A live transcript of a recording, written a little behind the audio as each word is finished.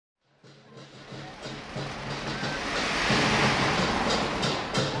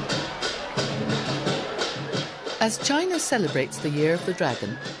As China celebrates the Year of the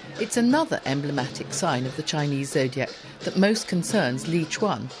Dragon, it's another emblematic sign of the Chinese zodiac that most concerns Li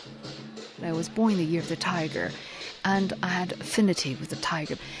Chuan. I was born in the Year of the Tiger, and I had affinity with the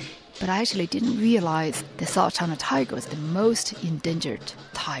tiger, but I actually didn't realize the South China tiger was the most endangered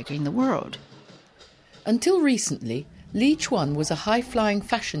tiger in the world. Until recently, Li Chuan was a high-flying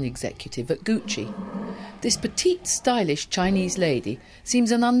fashion executive at Gucci. This petite, stylish Chinese lady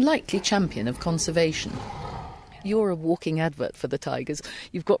seems an unlikely champion of conservation. You're a walking advert for the tigers.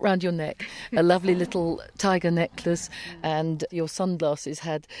 You've got round your neck a lovely little tiger necklace, and your sunglasses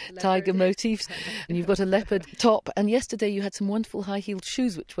had tiger motifs, and you've got a leopard top, and yesterday you had some wonderful high-heeled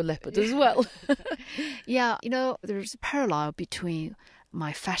shoes which were leopard as well. Yeah, there's a parallel between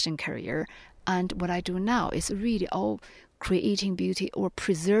my fashion career and what I do now. Is really all creating beauty or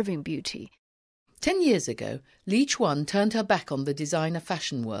preserving beauty. 10 years ago, Li Chuan turned her back on the designer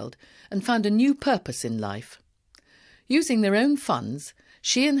fashion world and found a new purpose in life. Using their own funds,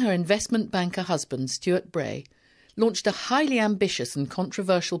 she and her investment banker husband, Stuart Bray, launched a highly ambitious and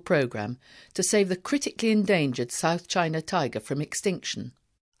controversial programme to save the critically endangered South China tiger from extinction.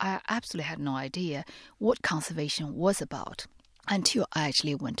 I absolutely had no idea what conservation was about until I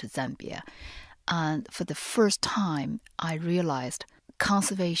actually went to Zambia. And for the first time, I realized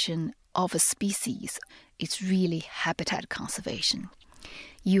conservation of a species is really habitat conservation.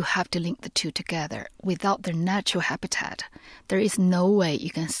 You have to link the two together. Without their natural habitat, there is no way you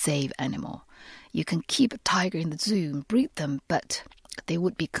can save animal. You can keep a tiger in the zoo and breed them, but they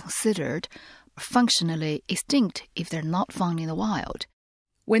would be considered functionally extinct if they're not found in the wild.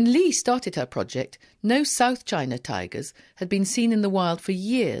 When Li started her project, no South China tigers had been seen in the wild for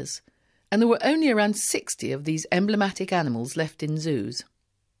years, and there were only around 60 of these emblematic animals left in zoos.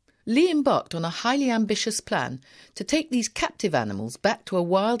 Li embarked on a highly ambitious plan to take these captive animals back to a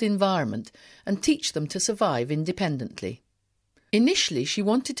wild environment and teach them to survive independently. Initially, she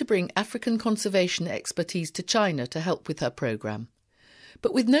wanted to bring African conservation expertise to China to help with her programme.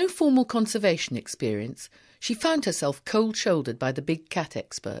 But with no formal conservation experience, she found herself cold-shouldered by the big cat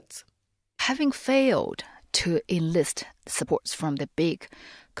experts. Having failed to enlist supports from the big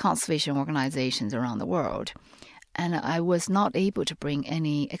conservation organizations around the world, and I was not able to bring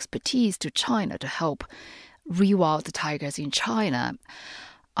any expertise to China to help rewild the tigers in China,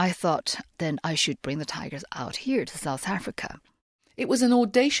 I thought then I should bring the tigers out here to South Africa. It was an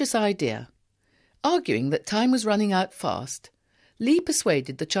audacious idea. Arguing that time was running out fast, Li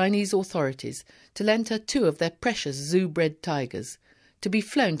persuaded the Chinese authorities to lend her 2 of their precious zoo-bred tigers to be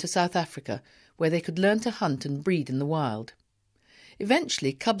flown to South Africa, where they could learn to hunt and breed in the wild.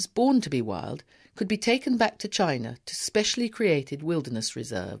 Eventually, cubs born to be wild could be taken back to China to specially created wilderness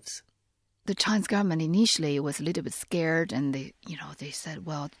reserves. The Chinese government initially was a little bit scared, and they said,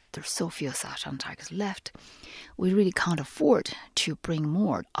 well, there's so few South China tigers left. We really can't afford to bring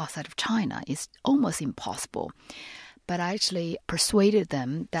more outside of China. It's almost impossible. But I actually persuaded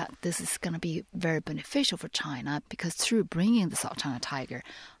them that this is going to be very beneficial for China, because through bringing the South China tiger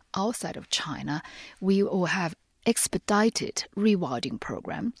outside of China, we will have expedited rewilding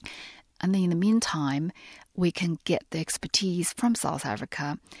program. And then in the meantime, we can get the expertise from South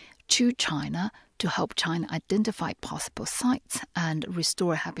Africa to China to help China identify possible sites and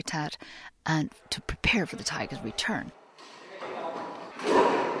restore habitat and to prepare for the tiger's return.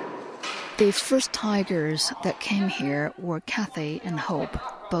 The first tigers that came here were Cathay and Hope.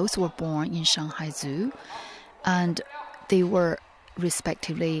 Both were born in Shanghai Zoo, and they were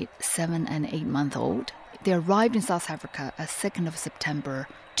respectively 7 and 8 months old. They arrived in South Africa on 2nd of September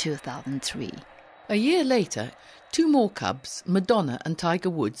 2003. A year later, 2 more cubs, Madonna and Tiger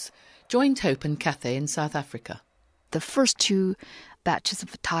Woods, joined Hope and Cathay in South Africa. The first 2 batches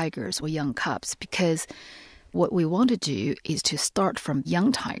of tigers were young cubs, because what we want to do is to start from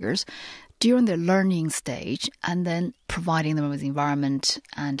young tigers during their learning stage and then providing them with the environment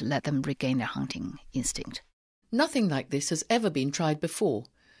and let them regain their hunting instinct. Nothing like this has ever been tried before,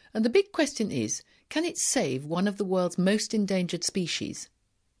 and the big question is, can it save one of the world's most endangered species?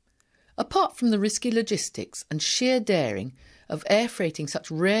 Apart from the risky logistics and sheer daring of air freighting such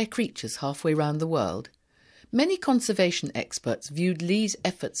rare creatures halfway round the world, many conservation experts viewed Li's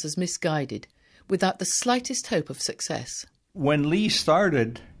efforts as misguided, without the slightest hope of success. When Li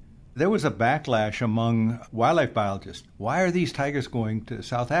started, there was a backlash among wildlife biologists. Why are these tigers going to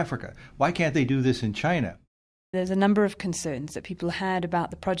South Africa? Why can't they do this in China? There's a number of concerns that people had about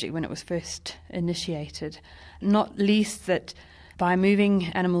the project when it was first initiated, not least that by moving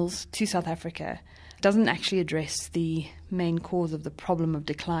animals to South Africa doesn't actually address the main cause of the problem of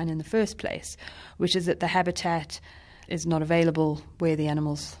decline in the first place, which is that the habitat is not available where the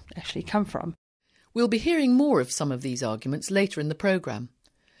animals actually come from. We'll be hearing more of some of these arguments later in the programme.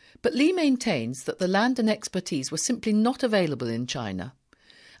 But Li maintains that the land and expertise were simply not available in China,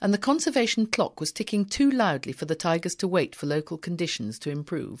 and the conservation clock was ticking too loudly for the tigers to wait for local conditions to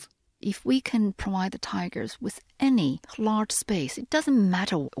improve. If we can provide the tigers with any large space, it doesn't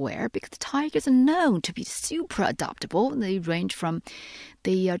matter where, because the tigers are known to be super adaptable. They range from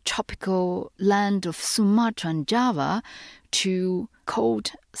the tropical land of Sumatra and Java to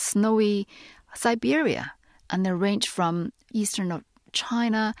cold, snowy Siberia. And they range from eastern of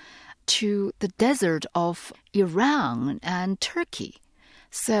China to the desert of Iran and Turkey.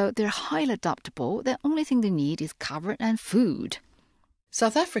 So they're highly adaptable. The only thing they need is cover and food.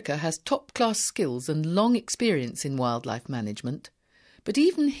 South Africa has top-class skills and long experience in wildlife management, but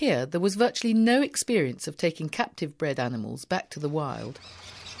even here there was virtually no experience of taking captive-bred animals back to the wild.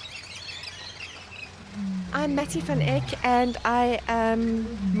 I'm Mattie van Eck and I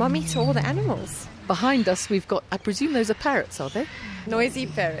am mommy to all the animals. Behind us we've got, I presume those are parrots, are they? Noisy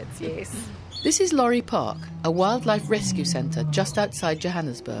parrots, yes. This is Laurie Park, a wildlife rescue centre just outside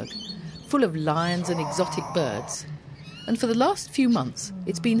Johannesburg, full of lions and exotic birds. And for the last few months,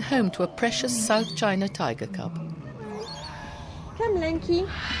 it's been home to a precious South China tiger cub. Come, Lanky.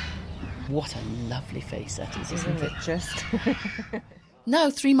 What a lovely face that is, isn't it? Just.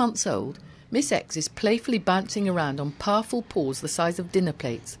 Now 3 months old, Miss X is playfully bouncing around on powerful paws the size of dinner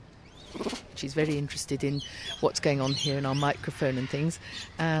plates. She's very interested in what's going on here in our microphone and things,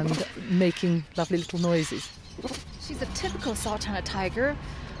 and making lovely little noises. She's a typical South China tiger.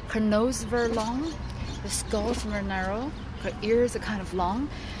 Her nose is very long, the skull is very narrow, her ears are kind of long,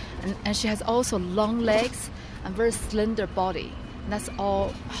 and she has also long legs and very slender body. And that's all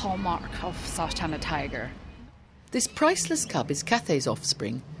hallmark of South China tiger. This priceless cub is Cathay's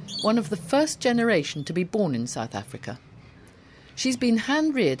offspring, one of the first generation to be born in South Africa. She's been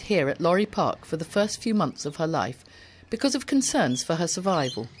hand-reared here at Laurie Park for the first few months of her life because of concerns for her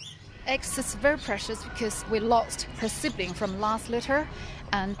survival. X is very precious because we lost her sibling from last litter,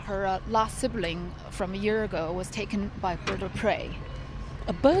 and her last sibling from a year ago was taken by a bird of prey.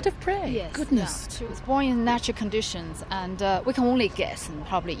 A bird of prey? Yes. Goodness. Yeah. She was born in natural conditions, and we can only guess, and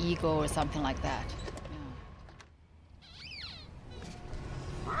probably eagle or something like that.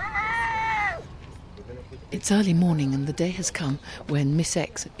 It's early morning and the day has come when Miss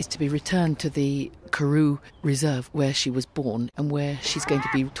X is to be returned to the Karoo Reserve where she was born and where she's going to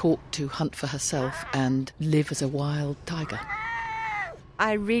be taught to hunt for herself and live as a wild tiger.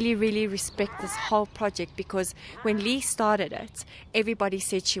 I really, really respect this whole project because when Lee started it, everybody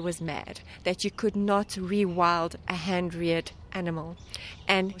said she was mad, that you could not rewild a hand-reared animal.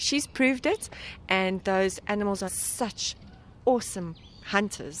 And she's proved it, and those animals are such awesome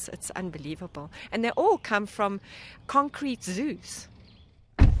hunters. It's unbelievable. And they all come from concrete zoos.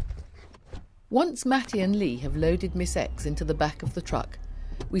 Once Mattie and Lee have loaded Miss X into the back of the truck,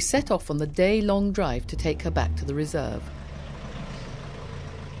 we set off on the day-long drive to take her back to the reserve.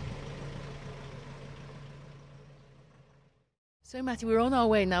 So, Mattie, we're on our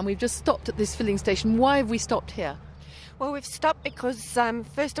way now. We've just stopped at this filling station. Why have we stopped here? Well, we've stopped because,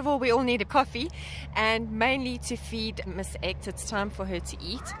 first of all, we all need a coffee, and mainly to feed Miss X. It's time for her to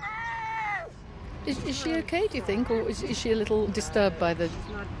eat. Is she okay, do you think, or is she a little disturbed by the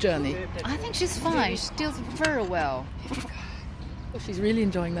journey? I think she's fine. She deals very well. Oh, she's really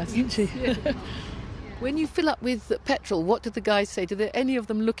enjoying that, isn't she? When you fill up with petrol, what do the guys say? Do any of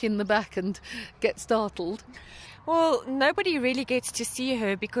them look in the back and get startled? Well, nobody really gets to see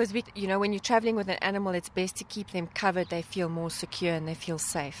her because, when you're traveling with an animal, it's best to keep them covered. They feel more secure and they feel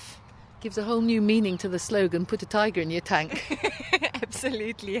safe. Gives a whole new meaning to the slogan, put a tiger in your tank.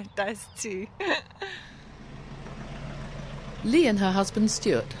 Absolutely, it does too. Lee and her husband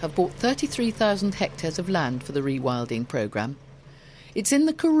Stuart have bought 33,000 hectares of land for the rewilding programme. It's in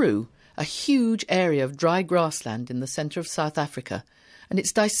the Karoo, a huge area of dry grassland in the centre of South Africa, and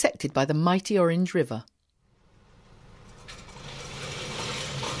it's dissected by the mighty Orange River.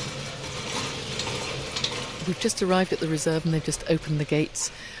 We've just arrived at the reserve and they've just opened the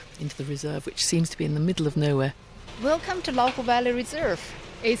gates into the reserve, which seems to be in the middle of nowhere. Welcome to Lauhu Valley Reserve.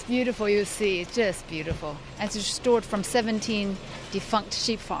 It's beautiful, you see, it's just beautiful. And it's restored from 17 defunct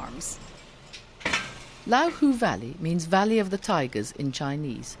sheep farms. Lauhu Valley means Valley of the Tigers in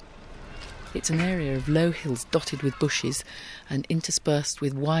Chinese. It's an area of low hills dotted with bushes and interspersed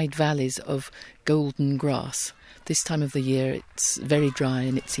with wide valleys of golden grass. This time of the year it's very dry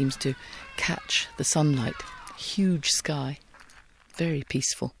and it seems to catch the sunlight. Huge sky, very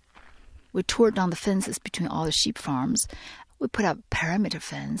peaceful. We tore down the fences between all the sheep farms. We put up a perimeter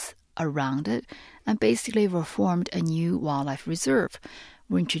fence around it and basically we formed a new wildlife reserve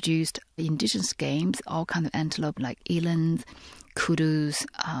we introduced indigenous games, all kinds of antelope like elands, kudus,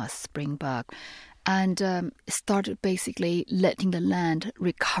 springbok, and started basically letting the land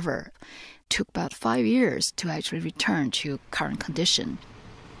recover. Took about 5 years to actually return to current condition.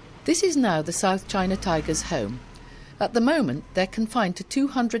 This is now the South China tiger's home. At the moment, they're confined to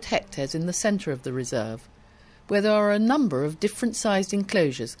 200 hectares in the centre of the reserve, where there are a number of different-sized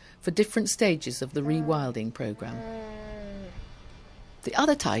enclosures for different stages of the rewilding programme. The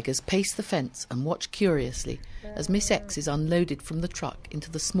other tigers pace the fence and watch curiously as Miss X is unloaded from the truck into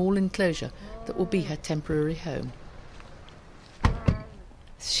the small enclosure that will be her temporary home.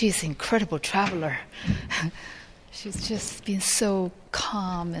 She's an incredible traveller. She's just been so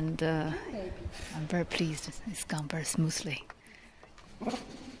calm, and I'm very pleased. It's gone very smoothly.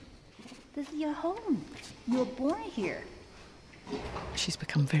 This is your home. You were born here. She's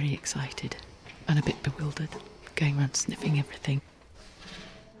become very excited and a bit bewildered, going around sniffing everything.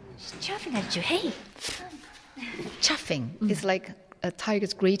 She's chuffing at you. Hey! Chuffing is like a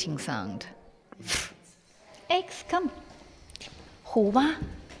tiger's greeting sound. X, come. Huwa.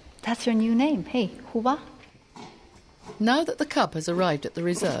 That's your new name. Hey, Huwa. Now that the cub has arrived at the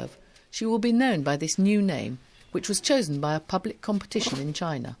reserve, she will be known by this new name, which was chosen by a public competition in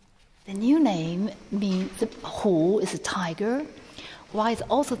China. The new name means Hu is a tiger. Hua is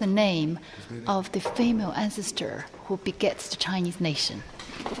also the name of the female ancestor who begets the Chinese nation.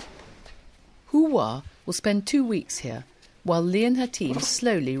 Hu Hua will spend 2 weeks here, while Li and her team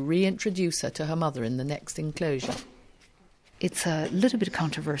slowly reintroduce her to her mother in the next enclosure. It's a little bit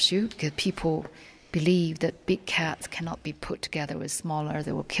controversial because people believe that big cats cannot be put together with smaller,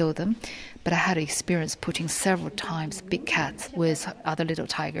 they will kill them. But I had experience putting several times big cats with other little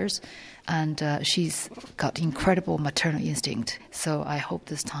tigers, and she's got incredible maternal instinct. So I hope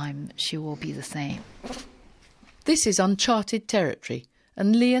this time she will be the same. This is uncharted territory,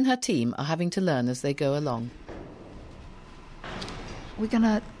 and Li and her team are having to learn as they go along. We're going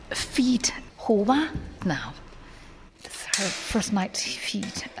to feed Huwa now. It's her first night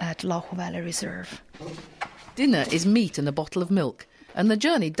feed at Laohu Valley Reserve. Dinner is meat and a bottle of milk, and the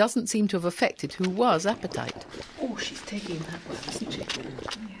journey doesn't seem to have affected Hu Hua's appetite. Oh, she's taking that well, isn't she?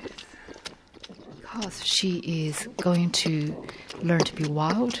 Yes. Because she is going to learn to be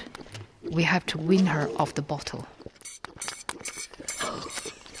wild, we have to wean her off the bottle.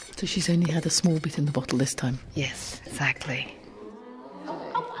 So she's only had a small bit in the bottle this time? Yes, exactly.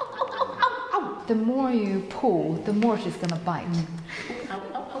 The more you pull, the more she's going to bite.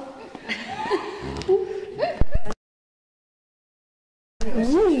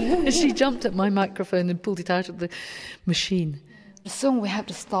 She jumped at my microphone and pulled it out of the machine. Soon we have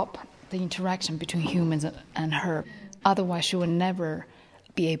to stop the interaction between humans and her. Otherwise, she will never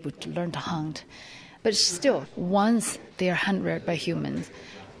be able to learn to hunt. But still, once they are hunt-reared by humans,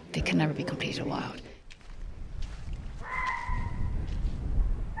 they can never be completely wild.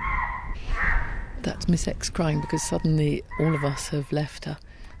 That's Miss X crying because suddenly all of us have left her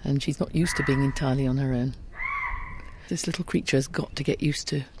and she's not used to being entirely on her own. This little creature has got to get used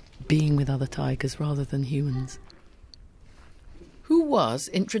to being with other tigers rather than humans. Hu Hua's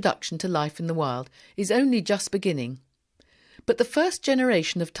introduction to life in the wild is only just beginning. But the first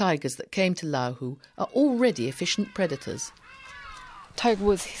generation of tigers that came to Laohu are already efficient predators. Tiger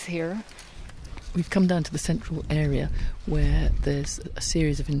Woods is here. We've come down to the central area where there's a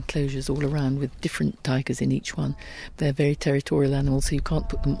series of enclosures all around with different tigers in each one. They're very territorial animals, so you can't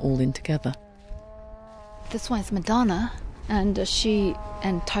put them all in together. This one is Madonna, and she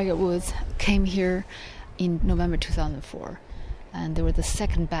and Tiger Woods came here in November 2004. And they were the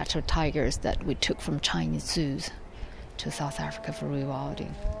second batch of tigers that we took from Chinese zoos to South Africa for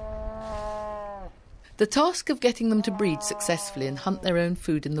rewilding. The task of getting them to breed successfully and hunt their own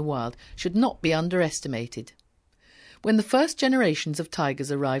food in the wild should not be underestimated. When the first generations of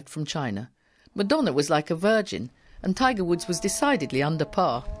tigers arrived from China, Madonna was like a virgin and Tiger Woods was decidedly under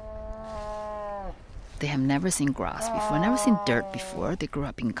par. They have never seen grass before, never seen dirt before. They grew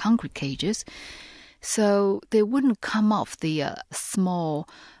up in concrete cages, so they wouldn't come off the small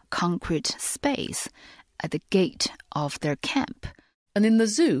concrete space at the gate of their camp. And in the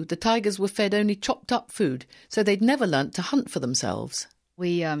zoo, the tigers were fed only chopped-up food, so they'd never learnt to hunt for themselves.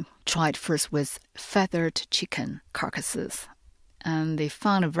 We tried first with feathered chicken carcasses, and they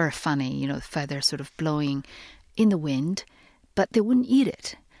found it very funny, the feathers sort of blowing in the wind, but they wouldn't eat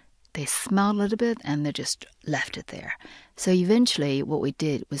it. They smelled a little bit, and they just left it there. So eventually what we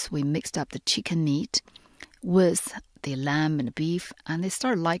did was we mixed up the chicken meat with the lamb and the beef, and they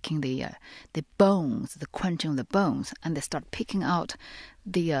started liking the bones, the crunching of the bones, and they start picking out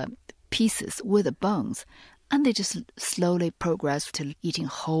the pieces with the bones, And they just slowly progressed to eating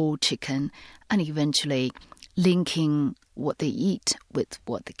whole chicken and eventually linking what they eat with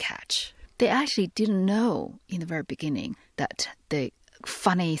what they catch. They actually didn't know in the very beginning that the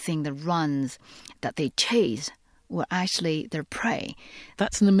funny thing that runs, that they chase, were actually their prey.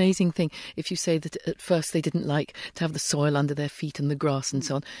 That's an amazing thing. If you say that at first they didn't like to have the soil under their feet and the grass and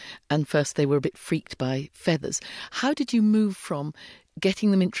so on, and first they were a bit freaked by feathers, how did you move from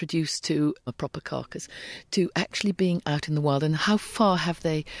getting them introduced to a proper carcass to actually being out in the wild, and how far have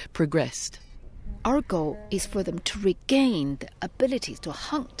they progressed? Our goal is for them to regain the ability to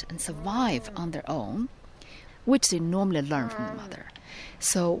hunt and survive on their own, which they normally learn from the mother.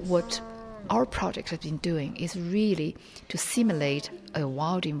 So what our project has been doing is really to simulate a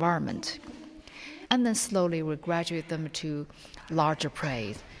wild environment, and then slowly we graduate them to larger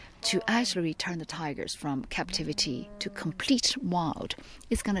prey. To actually return the tigers from captivity to complete wild,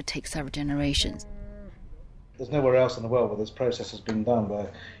 it's going to take several generations. There's nowhere else in the world where this process has been done,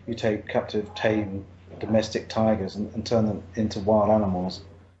 where you take captive, tame, domestic tigers and turn them into wild animals.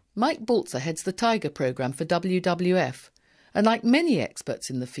 Mike Balzer heads the tiger programme for WWF, and like many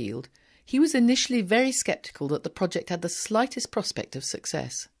experts in the field, he was initially very sceptical that the project had the slightest prospect of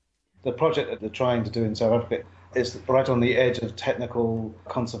success. The project that they're trying to do in South Africa is right on the edge of technical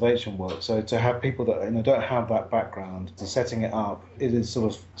conservation work. So to have people that don't have that background, to setting it up, it is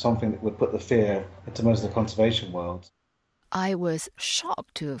sort of something that would put the fear into most of the conservation world. I was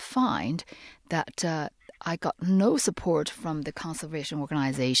shocked to find that I got no support from the conservation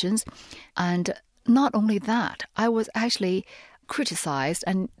organizations. And not only that, I was actually criticized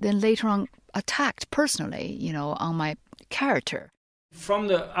and then later on attacked personally, on my character. From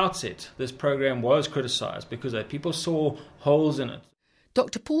the outset, this program was criticised because people saw holes in it.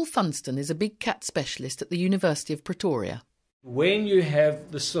 Dr. Paul Funston is a big cat specialist at the University of Pretoria. When you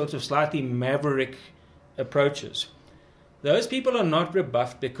have this sort of slightly maverick approaches, those people are not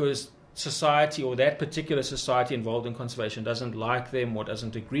rebuffed because society or that particular society involved in conservation doesn't like them or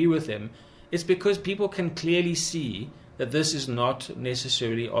doesn't agree with them. It's because people can clearly see that this is not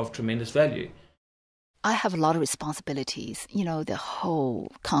necessarily of tremendous value. I have a lot of responsibilities. The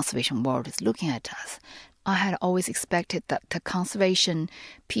whole conservation world is looking at us. I had always expected that the conservation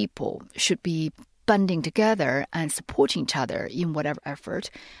people should be banding together and supporting each other in whatever effort.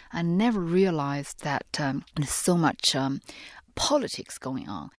 I never realized that there's so much politics going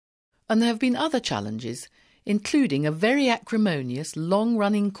on. And there have been other challenges, including a very acrimonious,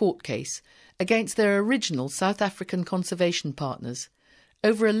 long-running court case against their original South African conservation partners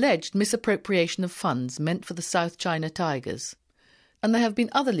over alleged misappropriation of funds meant for the South China tigers. And there have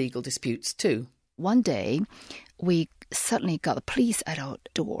been other legal disputes too. One day, we suddenly got the police at our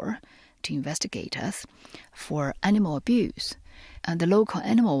door to investigate us for animal abuse. And the local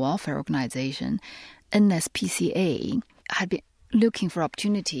animal welfare organization, NSPCA, had been looking for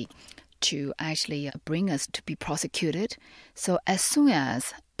opportunity to actually bring us to be prosecuted. So as soon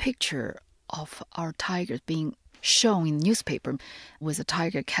as a picture of our tigers being shown in the newspaper with a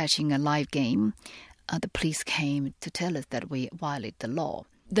tiger catching a live game, the police came to tell us that we violated the law.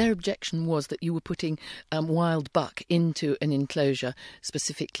 Their objection was that you were putting wild buck into an enclosure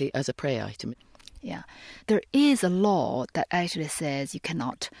specifically as a prey item. Yeah. There is a law that actually says you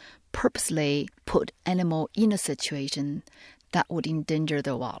cannot purposely put animal in a situation that would endanger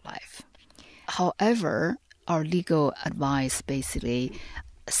the wildlife. However, our legal advice basically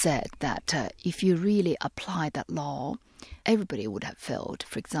said that if you really apply that law, everybody would have failed.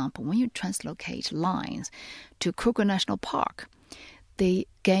 For example, when you translocate lions to Kruger National Park, the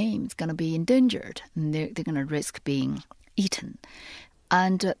game is going to be endangered and they're going to risk being eaten.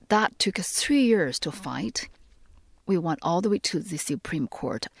 And that took us 3 years to fight. We went all the way to the Supreme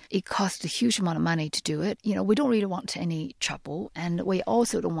Court. It cost a huge amount of money to do it. We don't really want any trouble, and we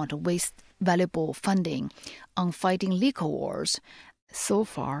also don't want to waste valuable funding on fighting legal wars. So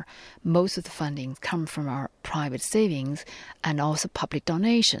far, most of the funding comes from our private savings and also public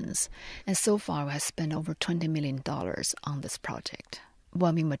donations. And so far, we have spent over $20 million on this project.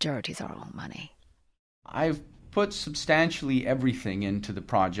 Overwhelming majority is our own money. I've put substantially everything into the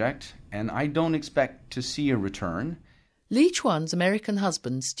project, and I don't expect to see a return. Lee Chuan's American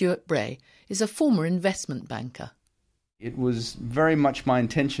husband, Stuart Bray, is a former investment banker. It was very much my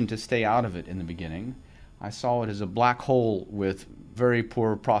intention to stay out of it in the beginning. I saw it as a black hole with very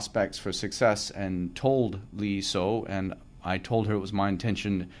poor prospects for success and told Lee so, and I told her it was my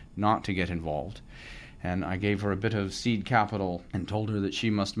intention not to get involved. And I gave her a bit of seed capital and told her that she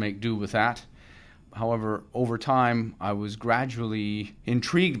must make do with that. However, over time, I was gradually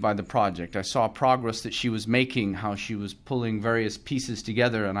intrigued by the project. I saw progress that she was making, how she was pulling various pieces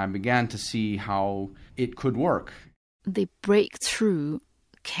together, and I began to see how it could work. The breakthrough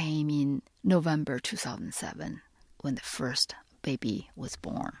came in November 2007 when the first baby was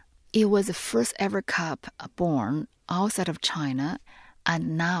born. It was the first ever cub born outside of China,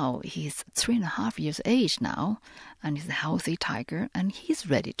 and now he's 3.5 years age now, and he's a healthy tiger, and he's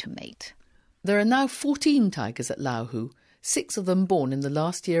ready to mate. There are now 14 tigers at Laohu, 6 of them born in the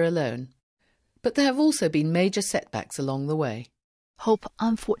last year alone. But there have also been major setbacks along the way. Hope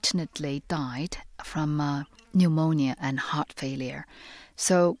unfortunately died from pneumonia and heart failure.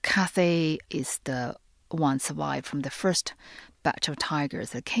 So Cathay is the one survived from the first batch of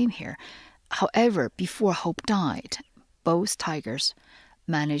tigers that came here. However, before Hope died, both tigers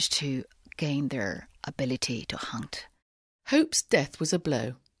managed to gain their ability to hunt. Hope's death was a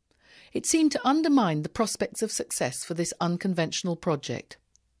blow. It seemed to undermine the prospects of success for this unconventional project.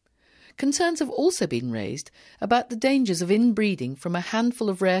 Concerns have also been raised about the dangers of inbreeding from a handful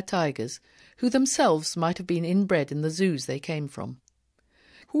of rare tigers who themselves might have been inbred in the zoos they came from.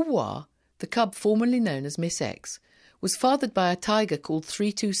 Huhua, the cub formerly known as Miss X, was fathered by a tiger called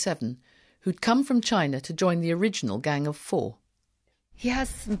 327, who'd come from China to join the original gang of 4. He has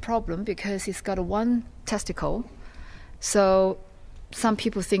some problem because he's got one testicle, so some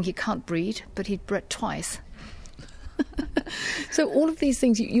people think he can't breed, but he bred twice. So all of these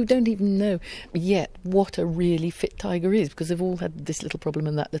things, you don't even know yet what a really fit tiger is, because they've all had this little problem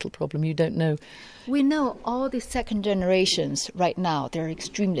and that little problem. You don't know. We know all the second generations right now, they're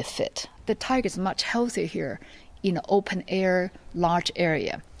extremely fit. The tiger is much healthier here in an open air, large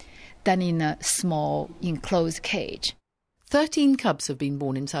area than in a small, enclosed cage. 13 cubs have been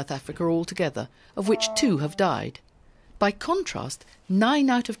born in South Africa altogether, of which 2 have died. By contrast, 9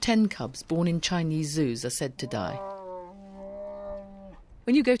 out of 10 cubs born in Chinese zoos are said to die.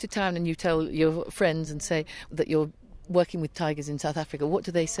 When you go to town and you tell your friends and say that you're working with tigers in South Africa, what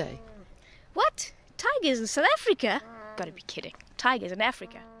do they say? What? Tigers in South Africa? Gotta be kidding. Tigers in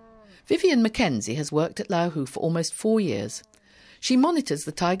Africa. Vivian Mackenzie has worked at Laohu for almost 4 years. She monitors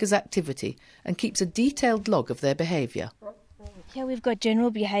the tigers' activity and keeps a detailed log of their behaviour. Here we've got general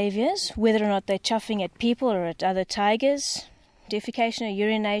behaviours, whether or not they're chuffing at people or at other tigers, defecation or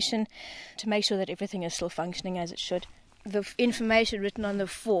urination, to make sure that everything is still functioning as it should. The information written on the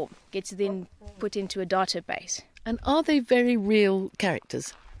form gets then put into a database. And are they very real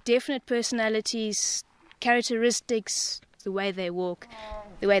characters? Definite personalities, characteristics, the way they walk,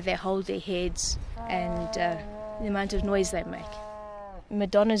 the way they hold their heads, and the amount of noise they make.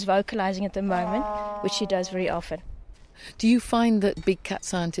 Madonna's vocalising at the moment, which she does very often. Do you find that big cat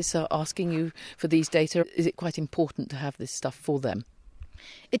scientists are asking you for these data? Is it quite important to have this stuff for them?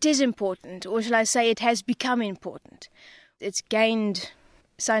 It is important, or shall I say it has become important. It's gained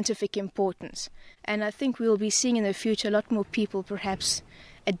scientific importance. And I think we will be seeing in the future a lot more people perhaps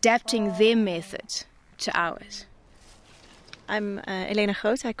adapting their methods to ours. I'm Elena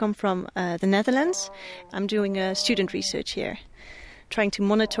Groot. I come from the Netherlands. I'm doing student research here, trying to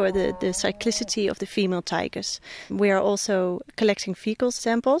monitor the cyclicity of the female tigers. We are also collecting fecal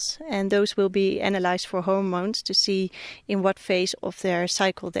samples, and those will be analyzed for hormones to see in what phase of their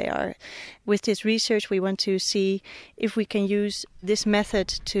cycle they are. With this research, we want to see if we can use this method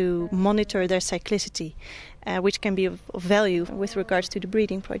to monitor their cyclicity, which can be of value with regards to the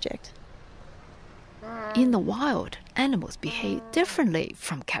breeding project. In the wild, animals behave differently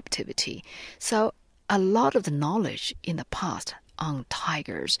from captivity. So a lot of the knowledge in the past on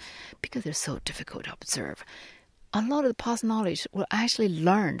tigers, because they're so difficult to observe, a lot of the past knowledge were actually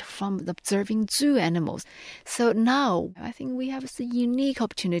learned from observing zoo animals. So now I think we have a unique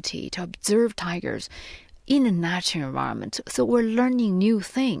opportunity to observe tigers in a natural environment. So we're learning new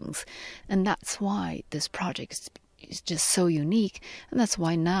things. And that's why this project is just so unique. And that's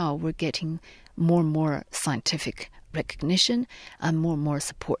why now we're getting more and more scientific recognition and more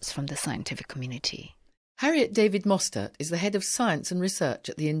supports from the scientific community. Harriet David Mostert is the head of science and research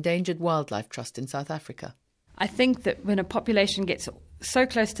at the Endangered Wildlife Trust in South Africa. I think that when a population gets so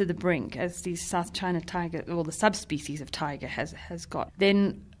close to the brink as the South China tiger, or the subspecies of tiger has got,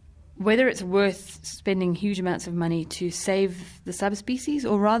 then whether it's worth spending huge amounts of money to save the subspecies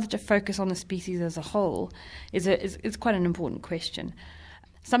or rather to focus on the species as a whole is quite an important question.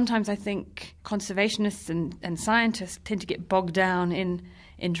 Sometimes I think conservationists and scientists tend to get bogged down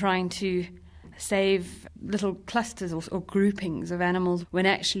in trying to save little clusters or groupings of animals when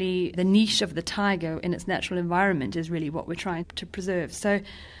actually the niche of the tiger in its natural environment is really what we're trying to preserve. So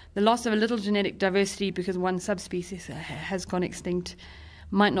the loss of a little genetic diversity because one subspecies has gone extinct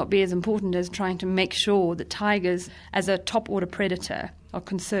might not be as important as trying to make sure that tigers, as a top-order predator, are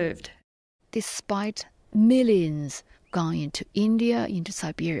conserved. Despite millions gone into India, into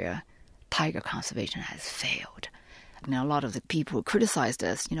Siberia, tiger conservation has failed. Now, a lot of the people who criticized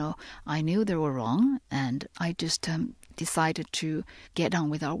us, I knew they were wrong, and I just decided to get on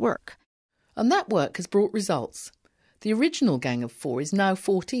with our work. And that work has brought results. The original gang of 4 is now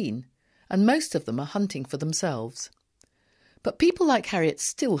 14, and most of them are hunting for themselves. But people like Harriet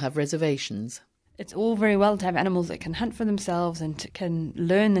still have reservations. It's all very well to have animals that can hunt for themselves and can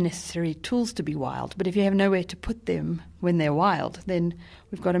learn the necessary tools to be wild, but if you have nowhere to put them when they're wild, then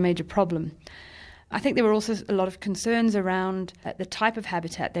we've got a major problem. I think there were also a lot of concerns around the type of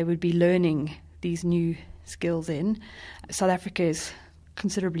habitat they would be learning these new skills in. South Africa is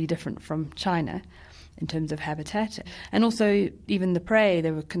considerably different from China in terms of habitat. And also, even the prey,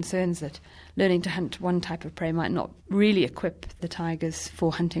 there were concerns that learning to hunt one type of prey might not really equip the tigers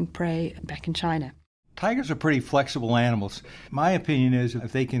for hunting prey back in China. Tigers are pretty flexible animals. My opinion is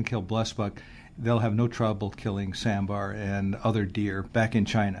if they can kill blessbuck, they'll have no trouble killing sambar and other deer back in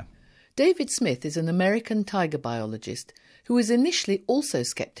China. David Smith is an American tiger biologist who was initially also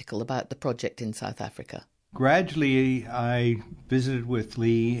sceptical about the project in South Africa. Gradually, I visited with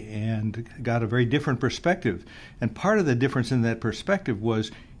Lee and got a very different perspective. And part of the difference in that perspective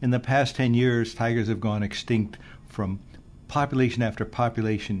was in the past 10 years, tigers have gone extinct from population after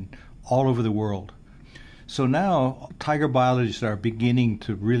population all over the world. So now tiger biologists are beginning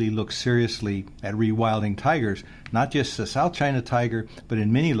to really look seriously at rewilding tigers, not just the South China tiger, but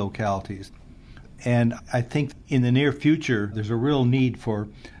in many localities. And I think in the near future, there's a real need for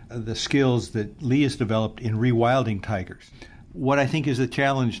the skills that Lee has developed in rewilding tigers. What I think is the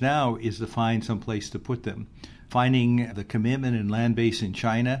challenge now is to find some place to put them. Finding the commitment and land base in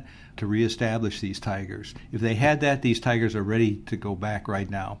China to reestablish these tigers. If they had that, these tigers are ready to go back right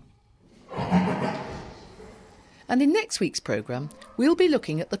now. And in next week's programme, we'll be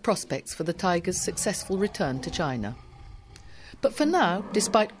looking at the prospects for the tiger's successful return to China. But for now,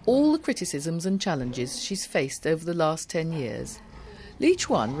 despite all the criticisms and challenges she's faced over the last 10 years, Lee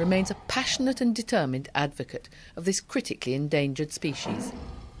Chuan remains a passionate and determined advocate of this critically endangered species.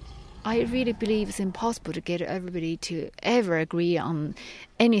 I really believe it's impossible to get everybody to ever agree on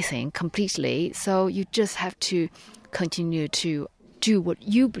anything completely, so you just have to continue to do what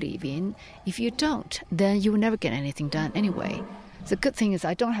you believe in. If you don't, then you will never get anything done anyway. The good thing is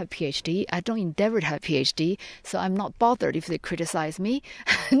I don't have a PhD. I don't endeavor to have a PhD, so I'm not bothered if they criticize me.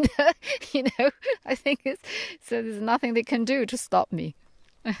 And, I think so there's nothing they can do to stop me.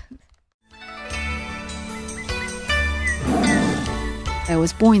 I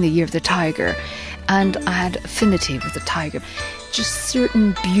was born in the year of the tiger, and I had affinity with the tiger. Just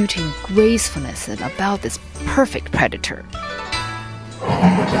certain beauty and gracefulness about this perfect predator.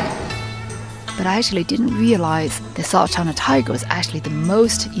 But I actually didn't realize the South China tiger was actually the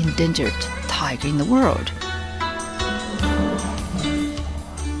most endangered tiger in the world.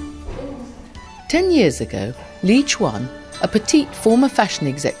 10 years ago, Lee Chuan, a petite former fashion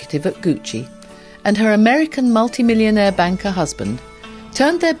executive at Gucci, and her American multimillionaire banker husband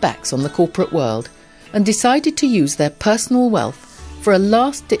turned their backs on the corporate world and decided to use their personal wealth for a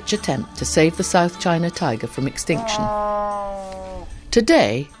last-ditch attempt to save the South China tiger from extinction.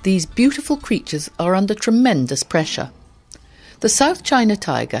 Today, these beautiful creatures are under tremendous pressure. The South China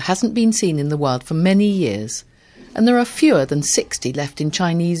tiger hasn't been seen in the wild for many years, and there are fewer than 60 left in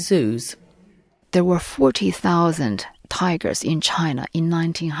Chinese zoos. There were 40,000 tigers in China in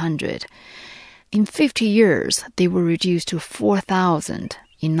 1900. In 50 years, they were reduced to 4,000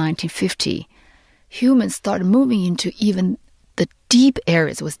 in 1950. Humans started moving into even the deep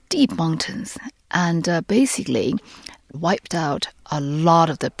areas with deep mountains and basically wiped out a lot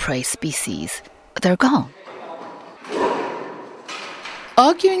of the prey species. They're gone.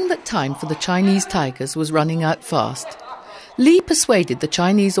 Arguing that time for the Chinese tigers was running out fast, Lee persuaded the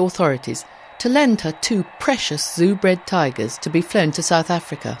Chinese authorities to lend her 2 precious zoo-bred tigers to be flown to South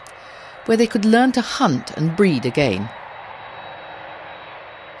Africa, where they could learn to hunt and breed again.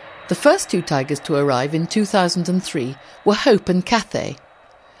 The first 2 tigers to arrive in 2003 were Hope and Cathay,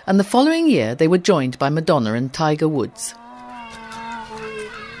 and the following year they were joined by Madonna and Tiger Woods.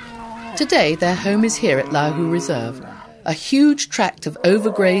 Today their home is here at Laohu Reserve, a huge tract of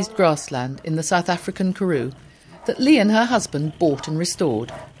overgrazed grassland in the South African Karoo that Lee and her husband bought and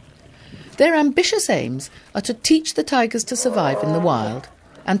restored. Their ambitious aims are to teach the tigers to survive in the wild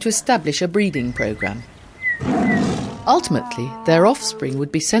and to establish a breeding programme. Ultimately, their offspring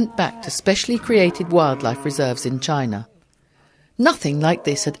would be sent back to specially created wildlife reserves in China. Nothing like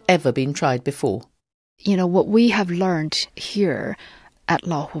this had ever been tried before. What we have learned here, at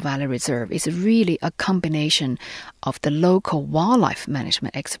Laohu Valley Reserve is really a combination of the local wildlife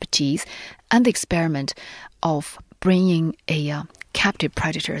management expertise and the experiment of bringing a captive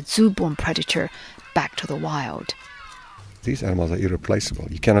predator, a zoo-born predator, back to the wild. These animals are irreplaceable.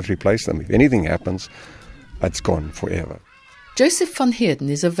 You cannot replace them. If anything happens, it's gone forever. Joseph van Heerden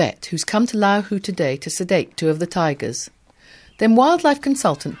is a vet who's come to Laohu today to sedate 2 of the tigers. Then wildlife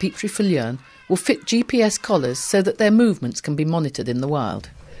consultant Pietri Viljoen will fit GPS collars so that their movements can be monitored in the wild.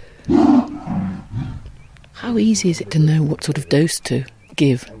 How easy is it to know what sort of dose to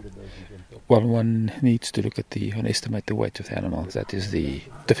give? Well, one needs to look at and estimate the weight of the animal. That is the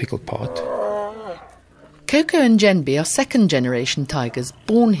difficult part. Coco and Genbi are second-generation tigers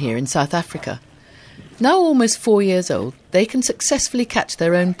born here in South Africa. Now almost 4 years old, they can successfully catch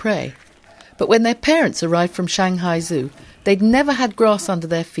their own prey. But when their parents arrived from Shanghai Zoo, they'd never had grass under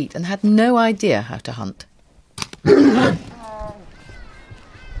their feet and had no idea how to hunt. The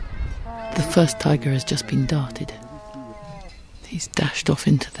first tiger has just been darted. He's dashed off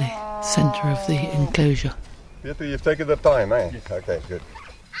into the centre of the enclosure. Peter, you've taken the time, eh? Okay, good.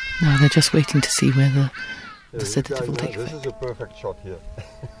 Now they're just waiting to see where the sedative will take effect. This is a perfect shot here.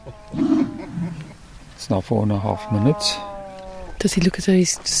 It's now 4.5 minutes. Does he look as though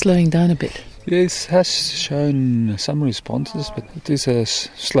he's slowing down a bit? Yes, has shown some responses, but it is a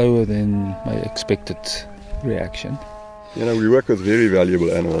slower than my expected reaction. You know, we work with very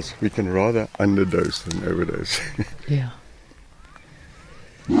valuable animals. We can rather underdose than overdose. Yeah.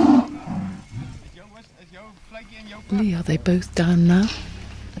 Lee, are they both down now?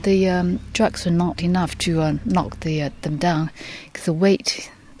 The drugs are not enough to knock them down, because the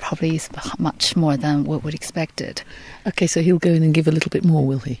weight probably is much more than what we expected. OK, so he'll go in and give a little bit more,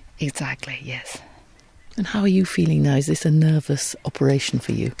 will he? Exactly, yes. And how are you feeling now? Is this a nervous operation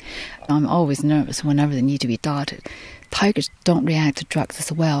for you? I'm always nervous whenever they need to be darted. Tigers don't react to drugs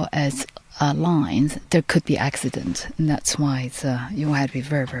as well as lions. There could be accidents, and that's why you have to be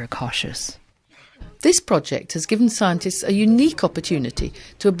very, very cautious. This project has given scientists a unique opportunity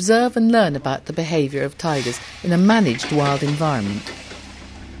to observe and learn about the behaviour of tigers in a managed wild environment.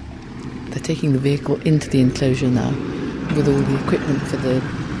 They're taking the vehicle into the enclosure now with all the equipment for the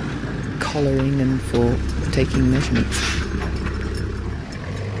collaring and for taking measurements.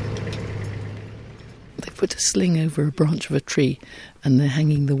 They've put a sling over a branch of a tree and they're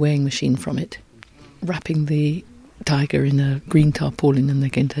hanging the weighing machine from it, wrapping the tiger in a green tarpaulin, and they're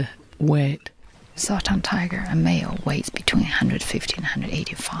going to weigh it. Southern tiger, a male, weighs between 150 and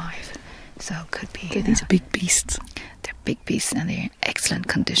 185. So it could be... Okay, these are big beasts. They're big beasts and they're in excellent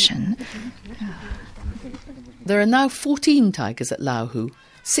condition. There are now 14 tigers at Laohu,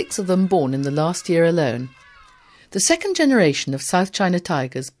 6 of them born in the last year alone. The second generation of South China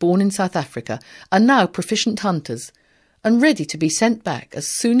tigers born in South Africa are now proficient hunters and ready to be sent back as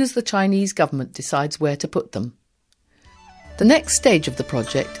soon as the Chinese government decides where to put them. The next stage of the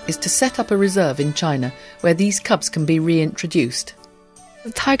project is to set up a reserve in China where these cubs can be reintroduced.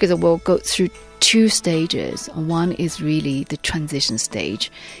 The tigers will go through 2 stages. One is really the transition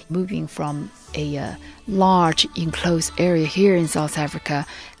stage, moving from a large enclosed area here in South Africa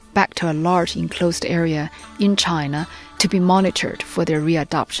back to a large enclosed area in China to be monitored for their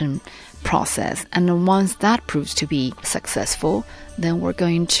readoption process. And then once that proves to be successful, then we're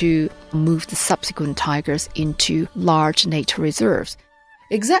going to move the subsequent tigers into large nature reserves.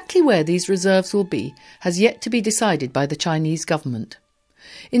 Exactly where these reserves will be has yet to be decided by the Chinese government.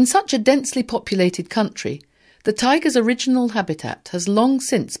 In such a densely populated country, the tiger's original habitat has long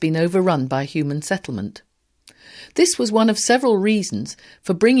since been overrun by human settlement. This was one of several reasons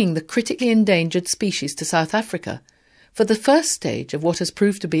for bringing the critically endangered species to South Africa, for the first stage of what has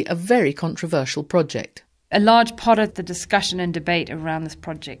proved to be a very controversial project. A large part of the discussion and debate around this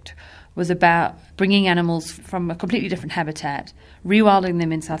project was about bringing animals from a completely different habitat, rewilding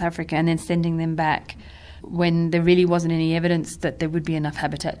them in South Africa and then sending them back when there really wasn't any evidence that there would be enough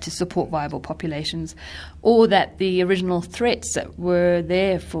habitat to support viable populations, or that the original threats that were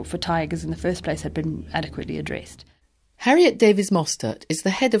there for tigers in the first place had been adequately addressed. Harriet Davies Mostert is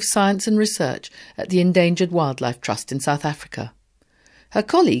the head of science and research at the Endangered Wildlife Trust in South Africa. Her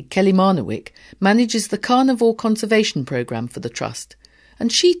colleague, Kelly Marnowick, manages the Carnivore Conservation Programme for the Trust,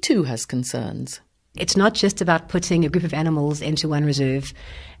 and she too has concerns. It's not just about putting a group of animals into one reserve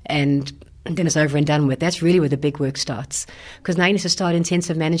and then it's over and done with. That's really where the big work starts. Because now you need to start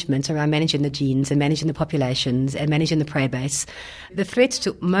intensive management around managing the genes and managing the populations and managing the prey base. The threat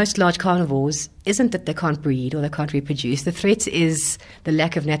to most large carnivores isn't that they can't breed or they can't reproduce. The threat is the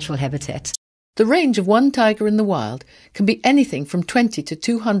lack of natural habitat. The range of one tiger in the wild can be anything from 20 to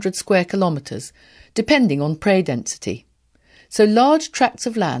 200 square kilometres, depending on prey density. so large tracts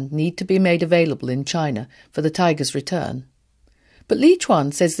of land need to be made available in China for the tiger's return. But Li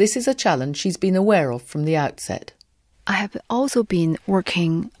Chuan says this is a challenge she's been aware of from the outset. I have also been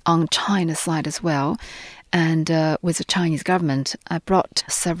working on China's side as well, and with the Chinese government, I brought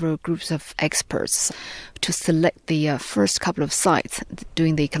several groups of experts to select the first couple of sites,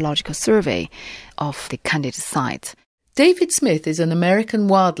 doing the ecological survey of the candidate sites. David Smith is an American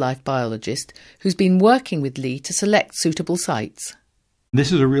wildlife biologist who's been working with Li to select suitable sites.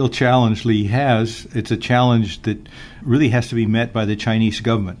 This is a real challenge Li has. It's a challenge that really has to be met by the Chinese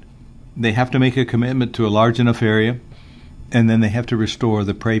government. They have to make a commitment to a large enough area, and then they have to restore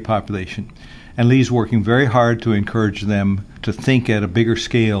the prey population. And Li's working very hard to encourage them to think at a bigger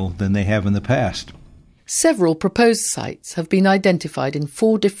scale than they have in the past. Several proposed sites have been identified in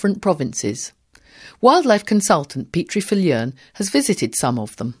 4 different provinces. Wildlife consultant Petri Fillion has visited some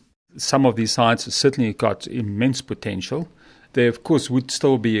of them. Some of these sites have certainly got immense potential. There, of course, would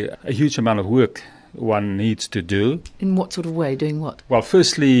still be a huge amount of work one needs to do. In what sort of way? Doing what? Well,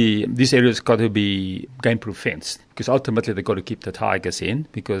 firstly, these areas got to be game-proof fenced, because ultimately they've got to keep the tigers in,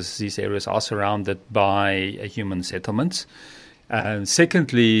 because these areas are surrounded by human settlements. And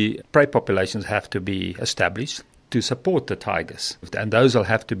secondly, prey populations have to be established to support the tigers, and those will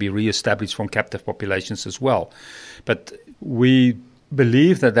have to be re-established from captive populations as well. But we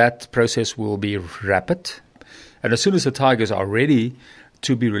believe that that process will be rapid, and as soon as the tigers are ready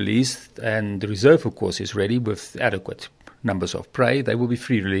to be released, and the reserve, of course, is ready with adequate numbers of prey, they will be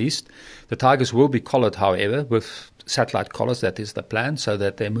free released. The tigers will be collared, however, with satellite collars. That is the plan, so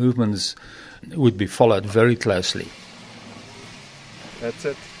that their movements would be followed very closely. That's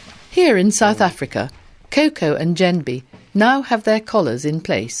it. Here in South Africa, Coco and Genby now have their collars in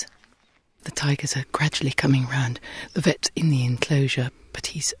place. The tigers are gradually coming round. The vet's in the enclosure, but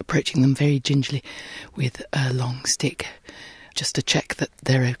he's approaching them very gingerly with a long stick, just to check that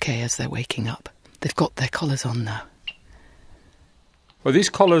they're okay as they're waking up. They've got their collars on now. Well,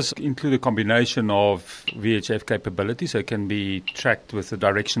 these collars include a combination of VHF capability, so it can be tracked with a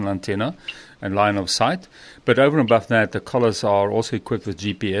directional antenna and line of sight. But over and above that, the collars are also equipped with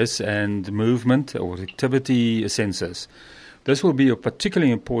GPS and movement or activity sensors. This will be of particular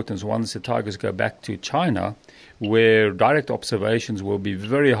importance once the tigers go back to China, where direct observations will be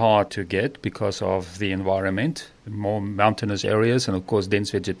very hard to get because of the environment, more mountainous areas and, of course, dense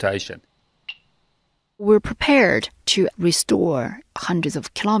vegetation. We're prepared to restore hundreds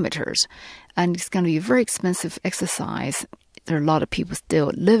of kilometers, and it's going to be a very expensive exercise. There are a lot of people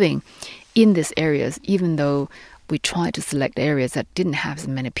still living in these areas, even though we tried to select areas that didn't have as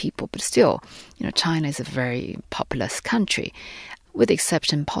many people. But still, China is a very populous country. With the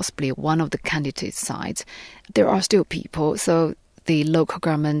exception possibly one of the candidate sites, there are still people. So the local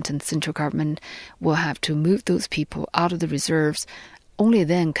government and central government will have to move those people out of the reserves. Only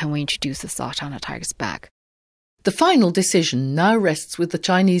then can we introduce the South China tigers back. The final decision now rests with the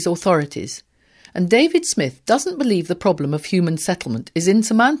Chinese authorities, and David Smith doesn't believe the problem of human settlement is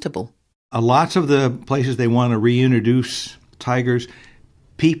insurmountable. Lots of the places they want to reintroduce tigers,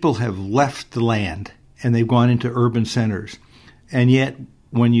 people have left the land and they've gone into urban centers. And yet,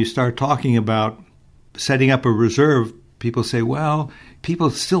 when you start talking about setting up a reserve, people say, well, people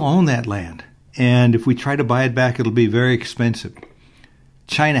still own that land. And if we try to buy it back, it'll be very expensive.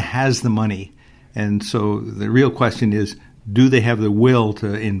 China has the money. And so the real question is, do they have the will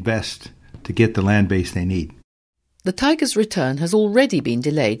to invest to get the land base they need? The tiger's return has already been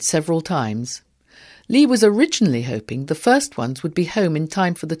delayed several times. Li was originally hoping the first ones would be home in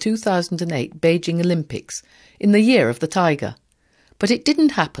time for the 2008 Beijing Olympics, in the year of the tiger. But it didn't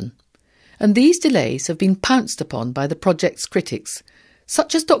happen, and these delays have been pounced upon by the project's critics,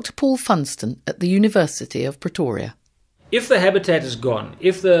 such as Dr. Paul Funston at the University of Pretoria. If the habitat is gone,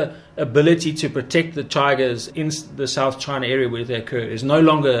 if the ability to protect the tigers in the South China area where they occur is no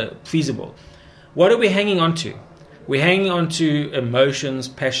longer feasible, what are we hanging on to? We're hanging on to emotions,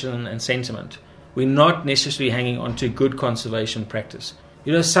 passion and sentiment. We're not necessarily hanging on to good conservation practice.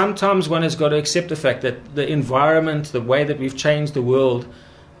 Sometimes one has got to accept the fact that the environment, the way that we've changed the world,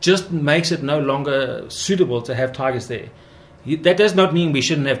 just makes it no longer suitable to have tigers there. That does not mean we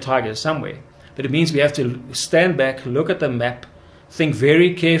shouldn't have tigers somewhere. But it means we have to stand back, look at the map, think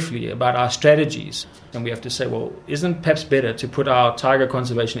very carefully about our strategies. And we have to say, well, isn't it perhaps better to put our tiger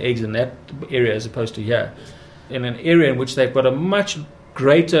conservation eggs in that area as opposed to here, in an area in which they've got a much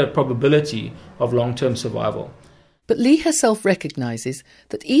greater probability of long-term survival. But Li herself recognises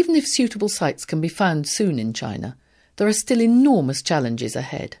that even if suitable sites can be found soon in China, there are still enormous challenges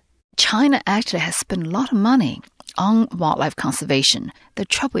ahead. China actually has spent a lot of money on wildlife conservation. The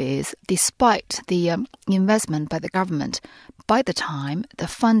trouble is, despite the investment by the government, by the time the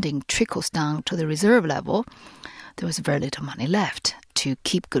funding trickles down to the reserve level, there was very little money left to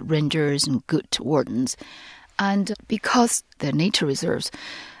keep good rangers and good wardens. And because the nature reserves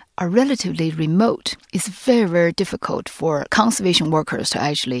are relatively remote, it's very, very difficult for conservation workers to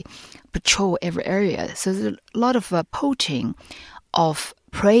actually patrol every area. So there's a lot of poaching of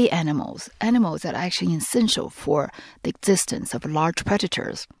prey animals that are actually essential for the existence of large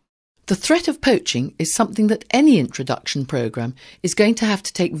predators. The threat of poaching is something that any introduction programme is going to have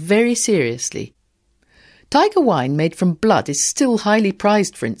to take very seriously. Tiger wine made from blood is still highly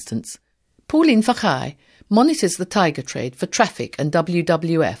prized, for instance. Pauline Fakhai monitors the tiger trade for traffic and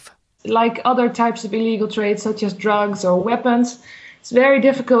WWF. Like other types of illegal trade, such as drugs or weapons, it's very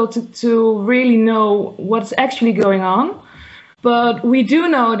difficult to really know what's actually going on. But we do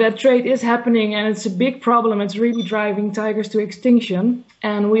know that trade is happening and it's a big problem. It's really driving tigers to extinction.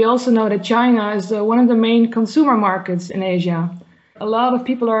 And we also know that China is one of the main consumer markets in Asia. A lot of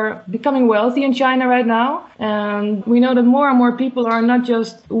people are becoming wealthy in China right now. And we know that more and more people are not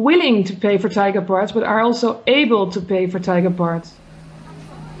just willing to pay for tiger parts, but are also able to pay for tiger parts.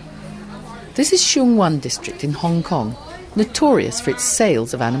 This is Sheung Wan district in Hong Kong, notorious for its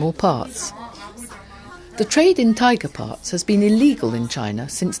sales of animal parts. The trade in tiger parts has been illegal in China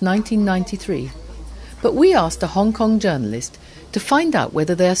since 1993, but we asked a Hong Kong journalist to find out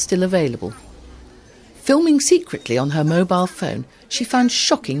whether they are still available. Filming secretly on her mobile phone, she found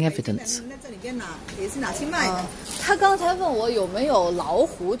shocking evidence. Is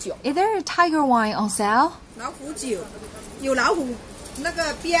there a tiger wine on sale?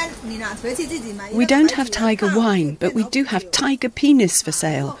 We don't have tiger wine, but we do have tiger penis for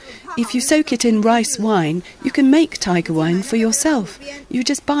sale. If you soak it in rice wine, you can make tiger wine for yourself. You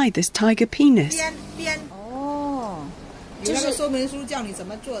just buy this tiger penis.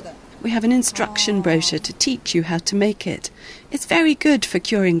 We have an instruction brochure to teach you how to make it. It's very good for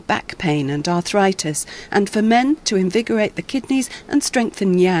curing back pain and arthritis, and for men to invigorate the kidneys and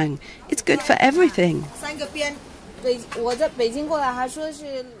strengthen yang. It's good for everything.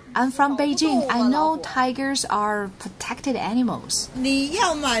 I'm from Beijing. I know tigers are protected animals. You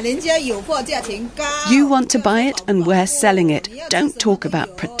want to buy it and we're selling it. Don't talk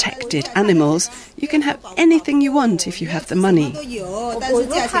about protected animals. You can have anything you want if you have the money.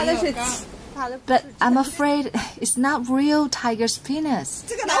 But I'm afraid it's not real tiger's penis.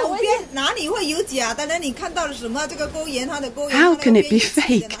 How can it be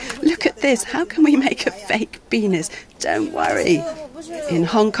fake? Look at this. How can we make a fake penis? Don't worry. In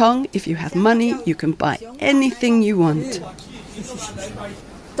Hong Kong, if you have money, you can buy anything you want.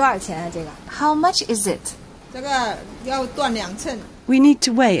 How much is it? We need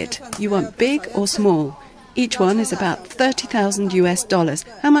to weigh it. You want big or small? Each one is about $30,000 US.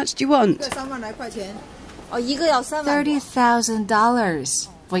 How much do you want? $30,000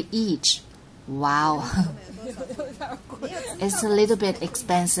 for each. Wow. It's a little bit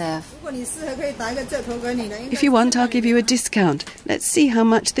expensive. If you want, I'll give you a discount. Let's see how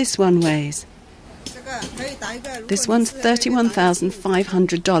much this one weighs. This one's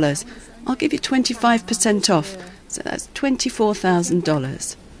 $31,500. I'll give you 25% off. So that's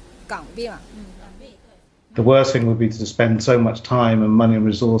 $24,000. The worst thing would be to spend so much time and money and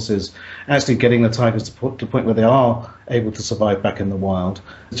resources actually getting the tigers to the point where they are able to survive back in the wild.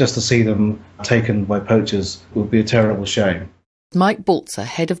 Just to see them taken by poachers would be a terrible shame. Mike Baltzer,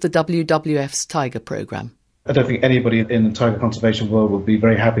 head of the WWF's Tiger Programme. I don't think anybody in the tiger conservation world would be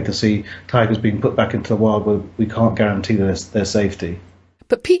very happy to see tigers being put back into the wild where we can't guarantee their safety.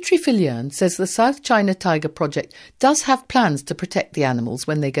 But Petri Fillion says the South China Tiger Project does have plans to protect the animals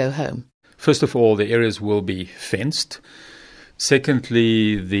when they go home. First of all, the areas will be fenced.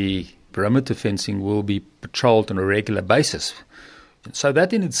 Secondly, the perimeter fencing will be patrolled on a regular basis. So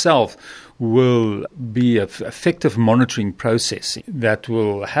that in itself will be an effective monitoring process that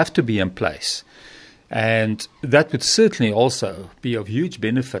will have to be in place. And that would certainly also be of huge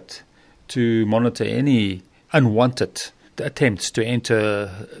benefit to monitor any unwanted attempts to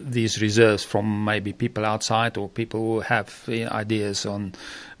enter these reserves from maybe people outside or people who have ideas on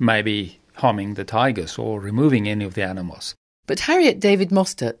maybe harming the tigers or removing any of the animals. But Harriet David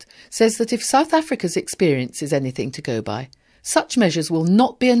Mostert says that if South Africa's experience is anything to go by, such measures will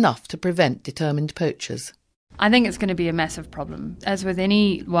not be enough to prevent determined poachers. I think it's going to be a massive problem. As with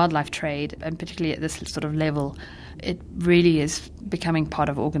any wildlife trade, and particularly at this sort of level, it really is becoming part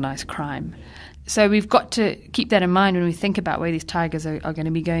of organised crime. So we've got to keep that in mind when we think about where these tigers are going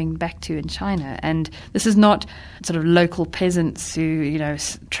to be going back to in China. And this is not sort of local peasants who,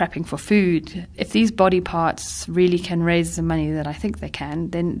 trapping for food. If these body parts really can raise the money that I think they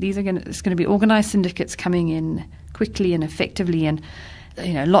can, then it's going to be organised syndicates coming in quickly and effectively, and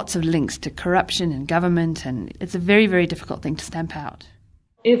lots of links to corruption and government, and it's a very, very difficult thing to stamp out.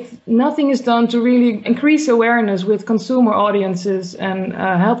 If nothing is done to really increase awareness with consumer audiences and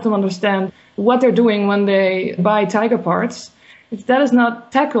help them understand what they're doing when they buy tiger parts, if that is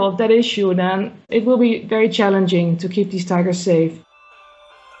not tackled, that issue, then it will be very challenging to keep these tigers safe.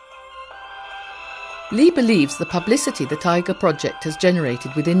 Li believes the publicity the Tiger Project has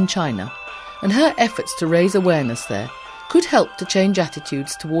generated within China and her efforts to raise awareness there could help to change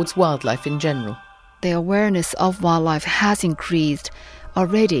attitudes towards wildlife in general. The awareness of wildlife has increased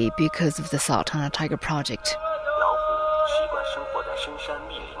already because of the South China Tiger Project.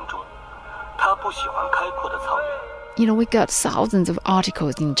 We got thousands of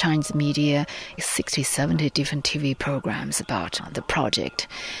articles in Chinese media, 60, 70 different TV programs about the project.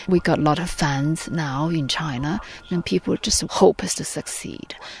 We got a lot of fans now in China, and people just hope us to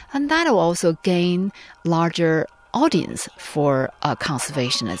succeed. And that will also gain larger audience for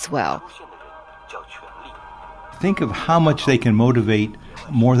conservation as well. Think of how much they can motivate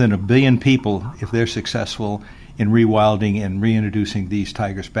more than 1 billion people if they're successful in rewilding and reintroducing these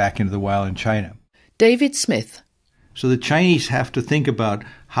tigers back into the wild in China. David Smith. So the Chinese have to think about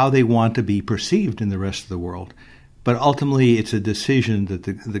how they want to be perceived in the rest of the world. But ultimately, it's a decision that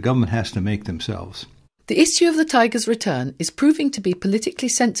the government has to make themselves. The issue of the tiger's return is proving to be politically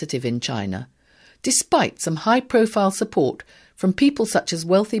sensitive in China, despite some high-profile support from people such as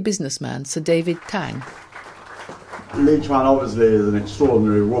wealthy businessman Sir David Tang. Li Chuan obviously is an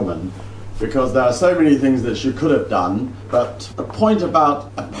extraordinary woman, because there are so many things that she could have done, but the point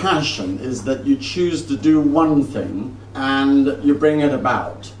about a passion is that you choose to do one thing and you bring it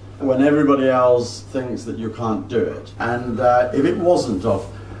about when everybody else thinks that you can't do it. And if it wasn't of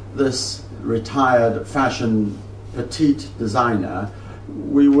this retired fashion petite designer,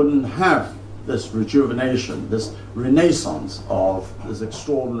 we wouldn't have this rejuvenation, this renaissance of this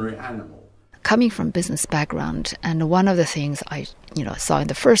extraordinary animal. Coming from business background, and one of the things I saw in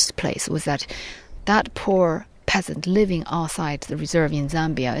the first place was that poor peasant living outside the reserve in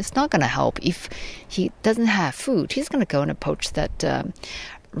Zambia is not going to help. If he doesn't have food, he's going to go and poach that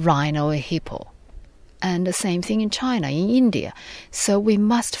rhino or hippo. And the same thing in China, in India. So we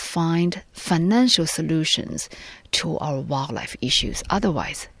must find financial solutions to our wildlife issues.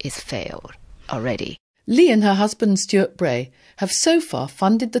 Otherwise, it's failed already. Li and her husband Stuart Bray have so far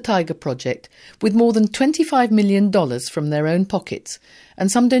funded the Tiger Project with more than $25 million from their own pockets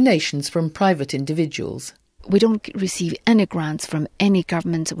and some donations from private individuals. We don't receive any grants from any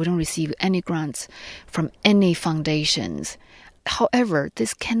government. We don't receive any grants from any foundations. However,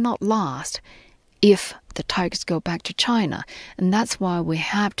 this cannot last if the tigers go back to China, and that's why we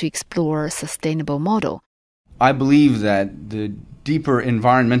have to explore a sustainable model. I believe that the deeper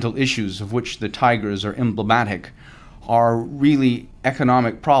environmental issues of which the tigers are emblematic are really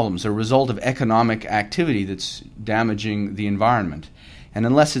economic problems, a result of economic activity that's damaging the environment. And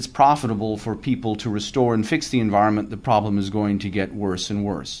unless it's profitable for people to restore and fix the environment, the problem is going to get worse and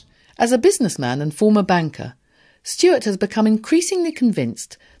worse. As a businessman and former banker, Stuart has become increasingly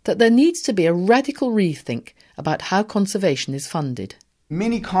convinced that there needs to be a radical rethink about how conservation is funded.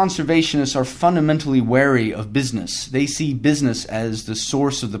 Many conservationists are fundamentally wary of business. They see business as the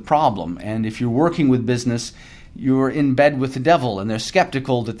source of the problem, and if you're working with business, you're in bed with the devil, and they're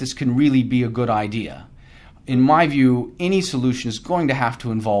skeptical that this can really be a good idea. In my view, any solution is going to have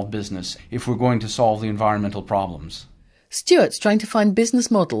to involve business if we're going to solve the environmental problems. Stuart's trying to find business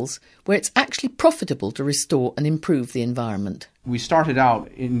models where it's actually profitable to restore and improve the environment. We started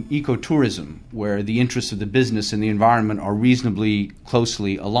out in ecotourism, where the interests of the business and the environment are reasonably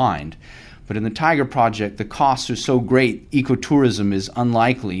closely aligned. But in the Tiger Project, the costs are so great, ecotourism is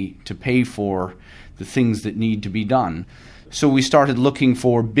unlikely to pay for the things that need to be done. So we started looking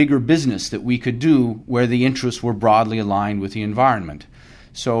for bigger business that we could do where the interests were broadly aligned with the environment.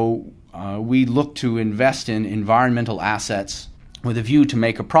 So we looked to invest in environmental assets with a view to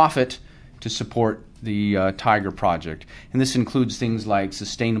make a profit to support the Tiger Project. And this includes things like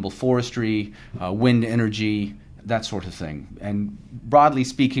sustainable forestry, wind energy, that sort of thing. And broadly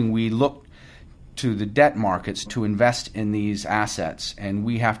speaking, we look to the debt markets to invest in these assets, and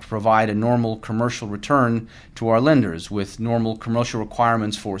we have to provide a normal commercial return to our lenders with normal commercial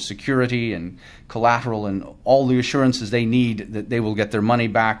requirements for security and collateral and all the assurances they need that they will get their money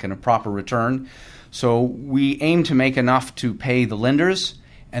back in a proper return. So we aim to make enough to pay the lenders,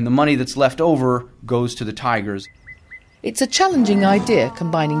 and the money that's left over goes to the tigers. It's a challenging idea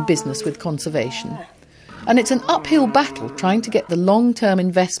combining business with conservation. And it's an uphill battle trying to get the long-term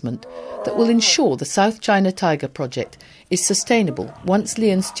investment that will ensure the South China Tiger project is sustainable once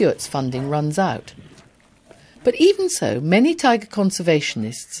Leon Stewart's funding runs out. But even so, many tiger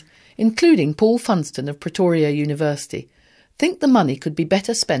conservationists, including Paul Funston of Pretoria University, think the money could be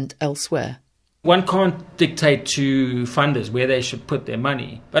better spent elsewhere. One can't dictate to funders where they should put their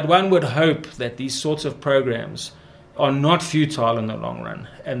money, but one would hope that these sorts of programs are not futile in the long run,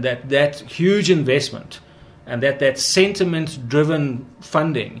 and that huge investment and that sentiment-driven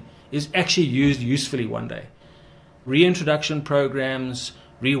funding is actually used usefully one day. Reintroduction programs,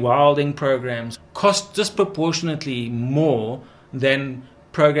 rewilding programs cost disproportionately more than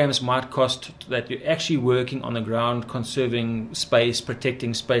programs might cost that you're actually working on the ground, conserving space,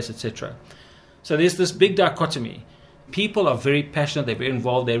 protecting space, etc. So there's this big dichotomy. People are very passionate, they're very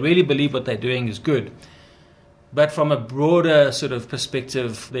involved, they really believe what they're doing is good. But from a broader sort of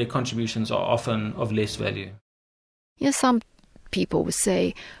perspective, their contributions are often of less value. Yeah, some people would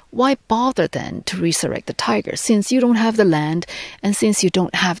say, why bother then to resurrect the tiger? Since you don't have the land and since you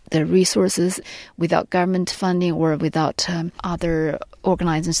don't have the resources without government funding or without other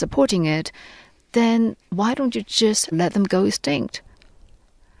organizations supporting it, then why don't you just let them go extinct?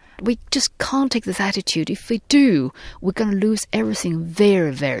 We just can't take this attitude. If we do, we're going to lose everything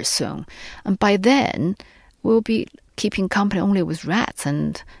very, very soon. And by then, we'll be keeping company only with rats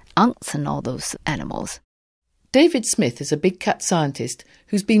and ants and all those animals. David Smith is a big cat scientist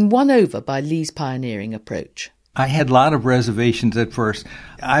who's been won over by Lee's pioneering approach. I had a lot of reservations at first.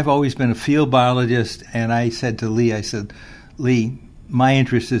 I've always been a field biologist, and I said to Lee, Lee, my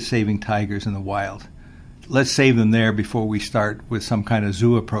interest is saving tigers in the wild. Let's save them there before we start with some kind of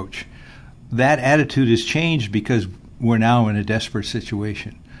zoo approach. That attitude has changed because we're now in a desperate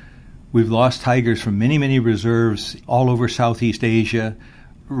situation. We've lost tigers from many, many reserves all over Southeast Asia.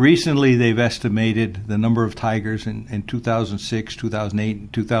 Recently, they've estimated the number of tigers in 2006, 2008,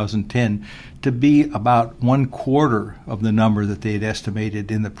 and 2010 to be about 1/4 of the number that they had estimated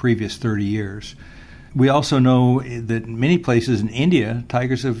in the previous 30 years. We also know that in many places in India,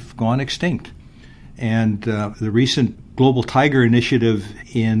 tigers have gone extinct. And the recent Global Tiger Initiative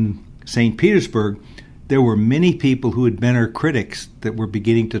in St. Petersburg, there were many people who had been our critics that were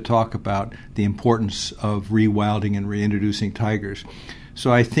beginning to talk about the importance of rewilding and reintroducing tigers.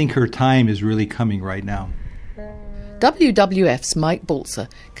 So I think her time is really coming right now. WWF's Mike Balzer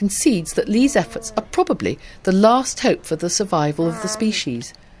concedes that Lee's efforts are probably the last hope for the survival of the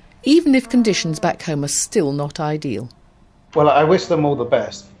species, even if conditions back home are still not ideal. Well, I wish them all the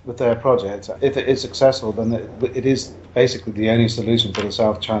best with their project. If it is successful, then it is basically the only solution for the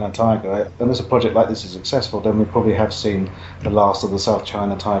South China tiger. Unless a project like this is successful, then we probably have seen the last of the South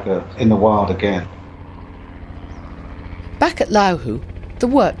China tiger in the wild again. Back at Laohu, the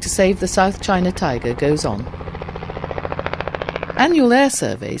work to save the South China tiger goes on. Annual air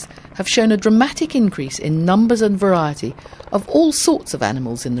surveys have shown a dramatic increase in numbers and variety of all sorts of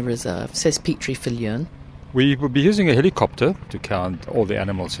animals in the reserve, says Petri Viljoen. We will be using a helicopter to count all the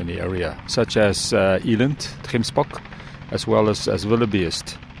animals in the area, such as eland, gemsbok, as well as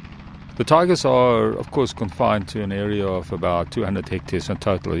wildebeest. The tigers are, of course, confined to an area of about 200 hectares in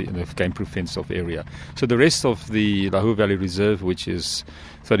total in the game-proof fenced-off area. So the rest of the Laohu Valley Reserve, which is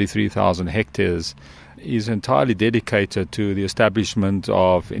 33,000 hectares, is entirely dedicated to the establishment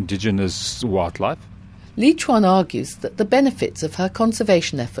of indigenous wildlife. Li Chuan argues that the benefits of her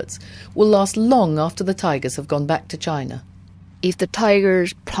conservation efforts will last long after the tigers have gone back to China. If the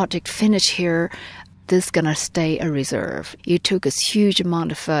tigers project finish here, this is going to stay a reserve. It took a huge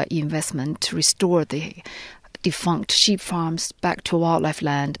amount of investment to restore the defunct sheep farms back to wildlife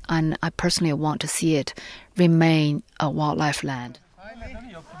land, and I personally want to see it remain a wildlife land.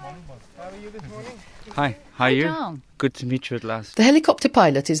 Hi, how are you? Good to meet you at last. The helicopter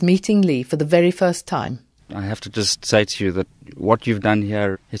pilot is meeting Lee for the very first time. I have to just say to you that what you've done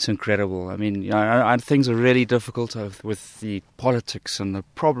here, it's incredible. I mean, things are really difficult with the politics and the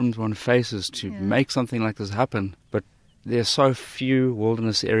problems one faces to make something like this happen. But there are so few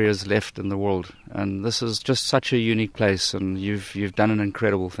wilderness areas left in the world, and this is just such a unique place, and you've done an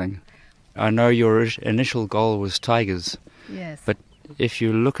incredible thing. I know your initial goal was tigers, yes, but if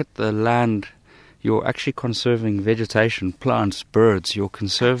you look at the land, you're actually conserving vegetation, plants, birds. You're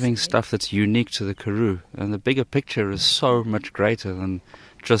conserving stuff that's unique to the Karoo. And the bigger picture is so much greater than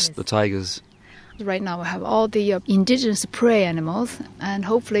just the tigers. Right now we have all the indigenous prey animals, and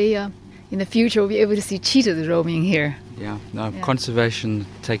hopefully in the future we'll be able to see cheetahs roaming here. Yeah, no, conservation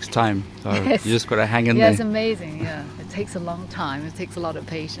takes time. So Yes. you just got to hang in Yeah, there. it's amazing. Yeah, it takes a long time. It takes a lot of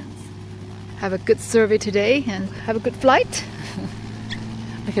patience. Have a good survey today and have a good flight.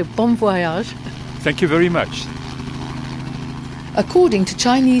 Okay, bon voyage. Thank you very much. According to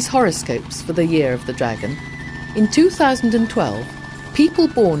Chinese horoscopes for the Year of the Dragon, in 2012, people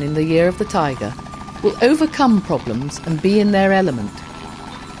born in the Year of the Tiger will overcome problems and be in their element.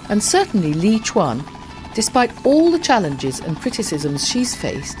 And certainly Li Chuan, despite all the challenges and criticisms she's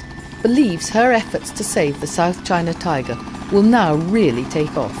faced, believes her efforts to save the South China tiger will now really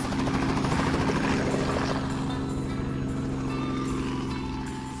take off.